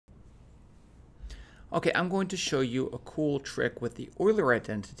Okay, I'm going to show you a cool trick with the Euler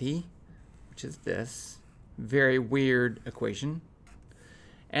identity, which is this very weird equation,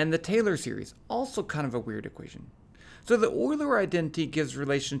 and the Taylor series, also kind of a weird equation. So the Euler identity gives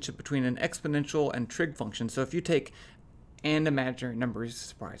relationship between an exponential and trig function. So if you take, and imaginary numbers,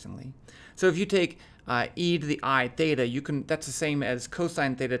 surprisingly. So if you take e to the I theta, you can, that's the same as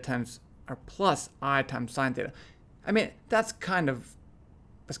cosine theta times, or plus I times sine theta. I mean, that's kind of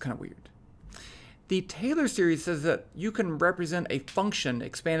weird. The Taylor series says that you can represent a function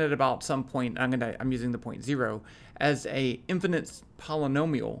expanded about some point, I'm using the point 0, as a infinite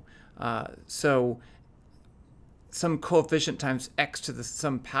polynomial. So some coefficient times x to the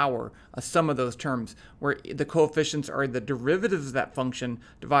some power, a sum of those terms, where the coefficients are the derivatives of that function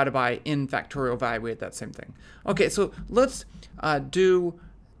divided by n factorial evaluate that same thing. Okay, so let's do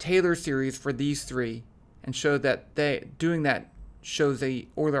Taylor series for these three and show that doing that shows the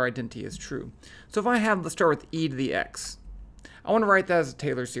Euler identity is true. So if I have, let's start with e to the x. I want to write that as a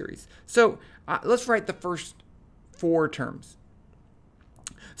Taylor series. So let's write the first four terms.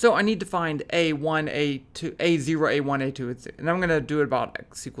 So I need to find a1, a2, a0, a1, a2, and I'm going to do it about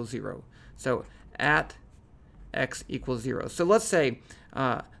x equals 0. So at x equals 0. So let's say,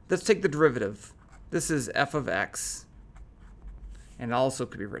 let's take the derivative. This is f of x. And it also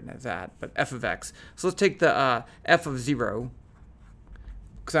could be written as that, but f of x. So let's take the f of 0,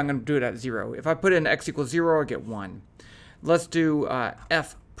 because I'm going to do it at 0. If I put in x equals 0, I get 1. Let's do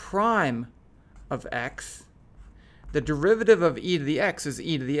f prime of x. The derivative of e to the x is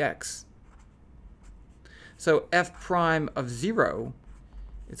e to the x. So f prime of 0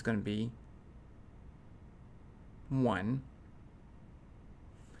 is going to be 1.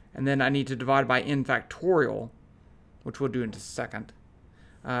 And then I need to divide by n factorial, which we'll do in just a second.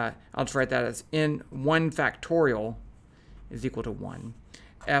 I'll just write that as n 1 factorial is equal to 1.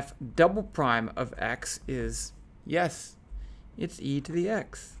 F double prime of x is, yes, it's e to the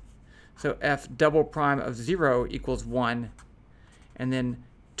x. So f double prime of 0 equals 1. And then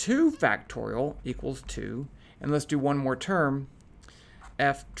 2 factorial equals 2. And let's do one more term.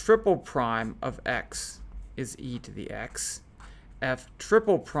 F triple prime of x is e to the x. F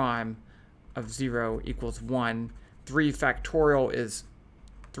triple prime of 0 equals 1. 3 factorial is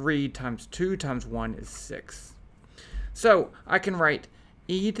 3 times 2 times 1 is 6. So I can write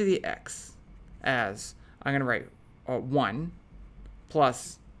e to the x as, I'm going to write 1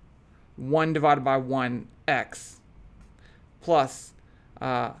 plus 1 divided by 1 x plus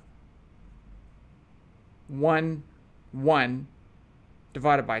 1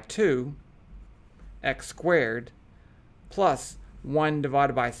 divided by 2 x squared plus 1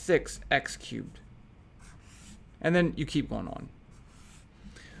 divided by 6 x cubed. And then you keep going on.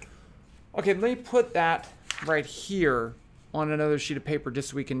 Okay, let me put that right here on another sheet of paper just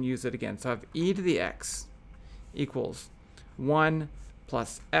so we can use it again. So I have e to the x equals 1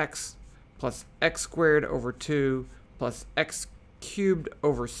 plus x squared over 2 plus x cubed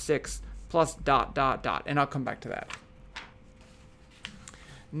over 6 plus dot, dot, dot. And I'll come back to that.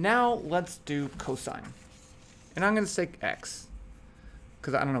 Now let's do cosine. And I'm going to say x,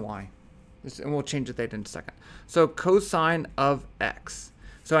 because I don't know why. And we'll change the theta in a second. So cosine of x.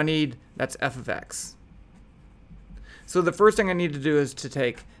 So I need, that's f of x. So the first thing I need to do is to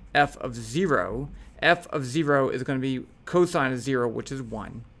take f of 0. F of 0 is going to be cosine of 0, which is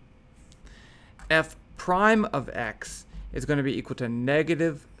 1. F prime of x is going to be equal to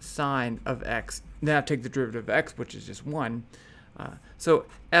negative sine of x. Then I take the derivative of x, which is just 1. So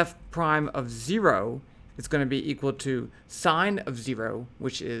f prime of 0 is going to be equal to sine of 0,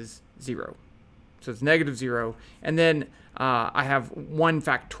 which is 0. So it's negative 0. And then I have 1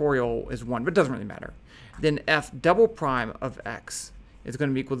 factorial is 1, but it doesn't really matter. Then f double prime of x is going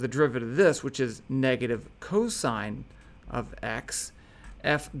to be equal to the derivative of this, which is negative cosine of x.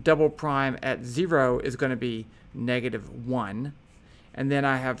 F double prime at 0 is going to be negative 1. And then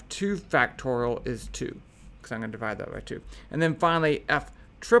I have 2 factorial is 2, because I'm going to divide that by 2. And then finally, f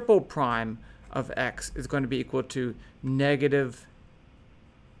triple prime of x is going to be equal to negative,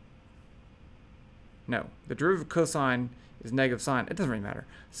 no, the derivative of cosine is negative sine. It doesn't really matter.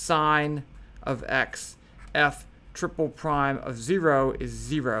 Sine of x. F triple prime of 0 is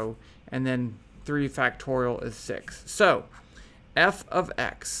 0. And then 3 factorial is 6. So f of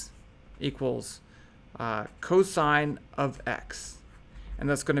x equals cosine of x. And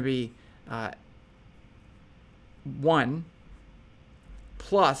that's going to be 1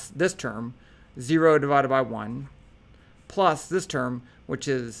 plus this term, 0 divided by 1, plus this term, which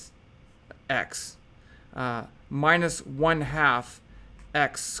is x, minus 1/2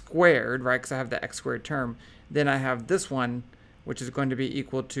 x squared, right, because I have the x squared term. Then I have this one, which is going to be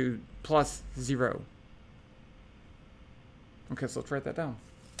equal to plus 0. Okay, so let's write that down.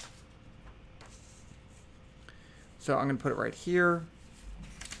 So I'm going to put it right here.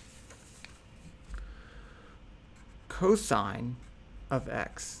 Cosine of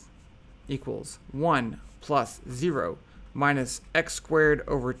x equals 1 plus 0 minus x squared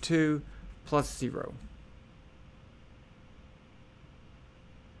over 2 plus 0.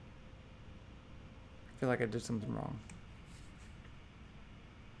 I feel like I did something wrong.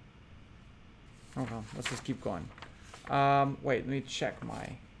 Okay, let's just keep going. Wait, let me check my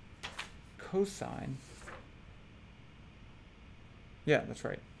cosine. Yeah, that's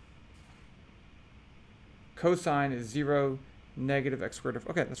right. Cosine is 0, negative x squared.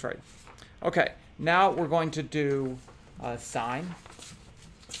 Okay, that's right. Okay, now we're going to do sine.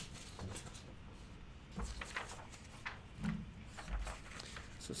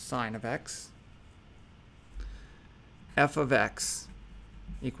 So sine of x. F of x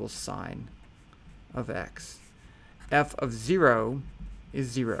equals sine of x. F of 0 is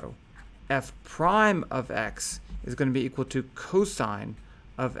 0. F prime of x is going to be equal to cosine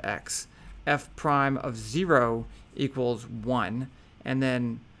of x. F prime of 0 equals 1. And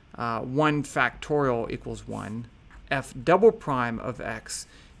then 1 factorial equals 1. F double prime of x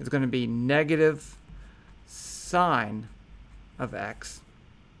is going to be negative sine of x.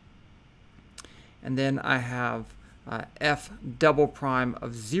 And then I have f double prime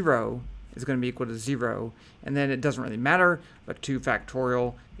of 0 is going to be equal to 0. And then it doesn't really matter, but 2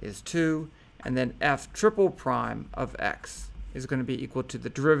 factorial is 2. And then f triple prime of x is going to be equal to the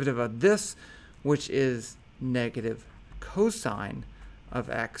derivative of this, which is negative cosine of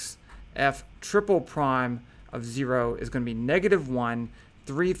x. F triple prime of 0 is going to be negative 1.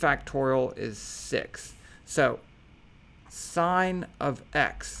 3 factorial is 6. So sine of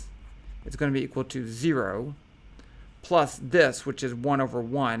x is going to be equal to 0 plus this, which is 1 over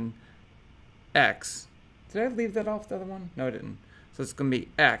 1 x. Did I leave that off, the other one? No, I didn't. So it's going to be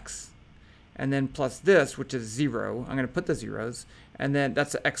x. And then plus this, which is 0. I'm going to put the zeros. And then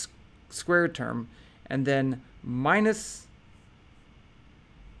that's the x squared term. And then minus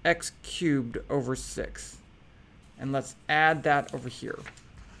x cubed over 6. And let's add that over here.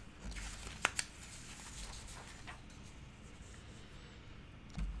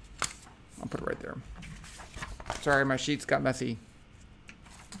 I'll put it right there. Sorry, my sheets got messy.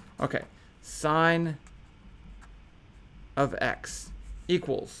 Okay. Sine of x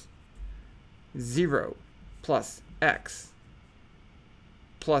equals 0 plus x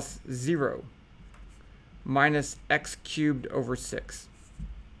plus 0 minus x cubed over 6.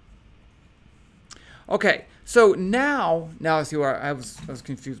 Okay, so now I see where I was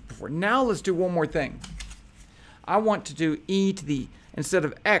confused before. Now let's do one more thing. I want to do e to the, instead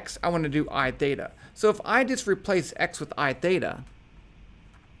of x, I want to do I theta. So if I just replace x with I theta,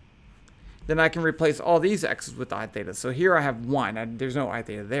 then I can replace all these x's with I theta. So here I have 1. There's no I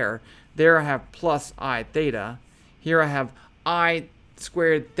theta there. There I have plus I theta. Here I have I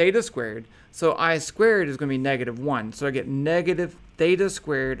squared theta squared. So I squared is going to be negative 1. So I get negative theta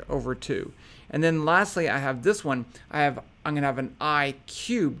squared over 2. And then lastly, I have this one. I'm going to have an I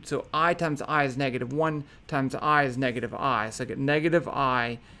cubed. So I times I is negative 1 times I is negative I. So I get negative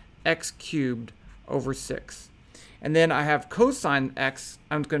I x cubed over 6. And then I have cosine x.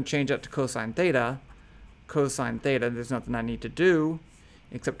 I'm going to change that to cosine theta. Cosine theta, there's nothing I need to do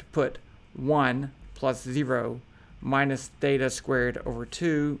except to put 1 plus 0 minus theta squared over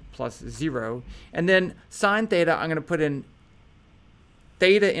 2 plus 0. And then sine theta, I'm going to put in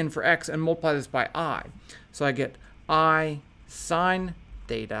theta in for x and multiply this by I. So I get I sine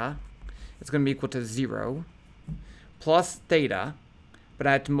theta. It's going to be equal to 0 plus theta, but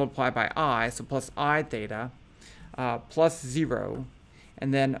I had to multiply by I, so plus I theta. Plus 0,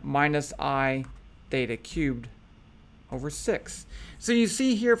 and then minus I theta cubed over 6. So you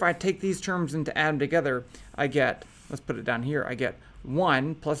see here, if I take these terms and add them together, I get, let's put it down here, I get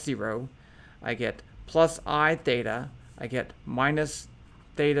 1 plus 0, I get plus I theta, I get minus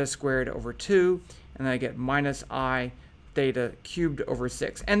theta squared over 2, and then I get minus I theta cubed over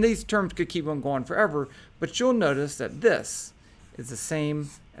 6. And these terms could keep on going forever, but you'll notice that this is the same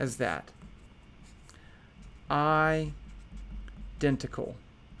as that. Identical.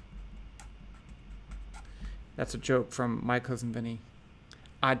 That's a joke from my cousin Vinny.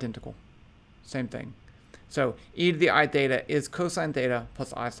 Identical. Same thing. So e to the I theta is cosine theta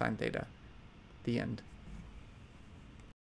plus I sine theta. The end.